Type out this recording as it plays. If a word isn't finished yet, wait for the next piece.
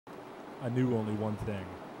I knew only one thing.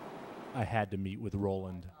 I had to meet with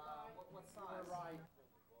Roland.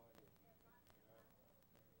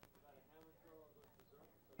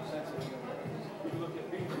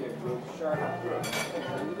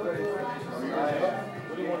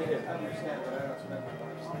 What do you want to hear?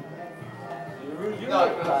 You No, I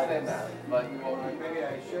don't understand that, but you won't. Maybe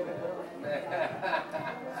I should have.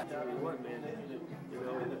 Tell you what, man. You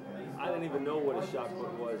know, I didn't even know what a shot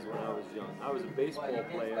put was when I was young. I was a baseball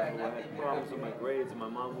player who had problems with my grades, and my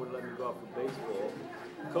mom wouldn't let me go out for baseball.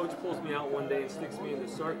 Coach pulls me out one day and sticks me in the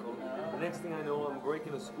circle. The next thing I know, I'm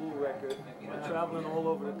breaking a school record. I'm traveling all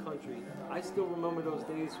over the country. I still remember those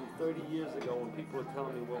days from 30 years ago when people were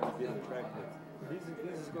telling me what we did in track meets. These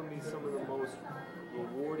are going to be some of the most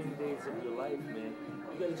rewarding days of your life, man.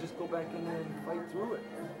 You got to just go back in there and fight through it.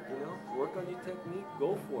 You know, work on your technique,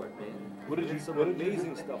 go for it, man. Some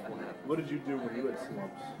amazing stuff will happen. What did you do when you had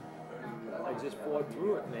slumps? I just fought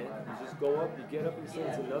through it, man. You just go up, you get up and say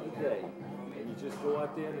it's another day. And you just go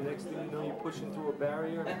out there, and the next thing you know, you're pushing through a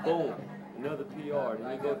barrier, and boom, another PR.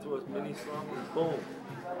 Then you go through a mini slump, and boom.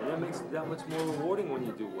 And that makes it that much more rewarding when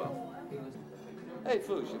you do well. Hey,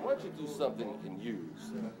 Fouchon, why don't you do something you can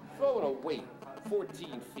use? Throwing a weight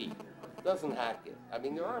 14 feet doesn't hack it. I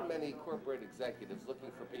mean, there aren't many corporate executives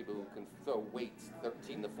looking for people who can throw weights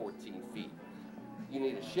 13 to 14 feet. You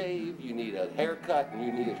need a shave, you need a haircut, and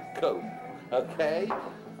you need a coat, okay?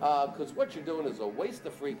 Because what you're doing is a waste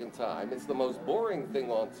of freaking time. It's the most boring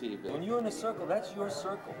thing on TV. When you're in a circle, that's your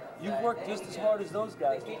circle. You've worked just as hard as those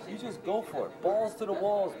guys. You just go for it. Balls to the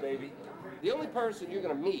walls, baby. The only person you're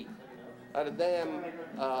going to meet at a damn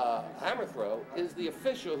hammer throw is the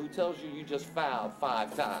official who tells you you just fouled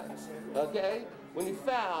 5 times, okay? When you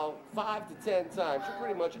foul 5 to 10 times, you're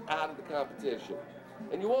pretty much out of the competition.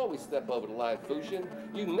 And you always step over the line, Fouchon.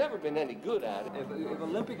 You've never been any good at it. If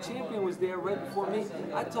Olympic champion was there right before me,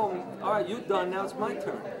 I told him, all right, you're done, now it's my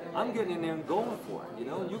turn. I'm getting in there and going for it, you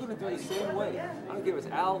know? You're going to do the same way. I don't care if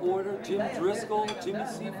it's Al Order, Jim Driscoll, Jimmy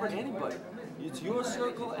Seifert, anybody. It's your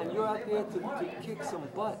circle, and you're out there to kick some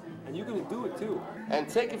butt, and you're going to do it, too. And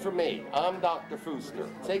take it from me, I'm Dr. Fouster.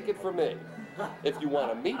 Take it from me. If you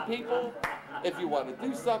want to meet people, if you want to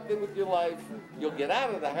do something with your life, you'll get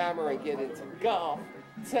out of the hammer and get into golf,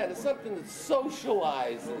 tennis, something that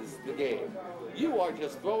socializes the game. You are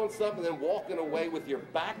just throwing something and walking away with your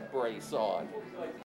back brace on.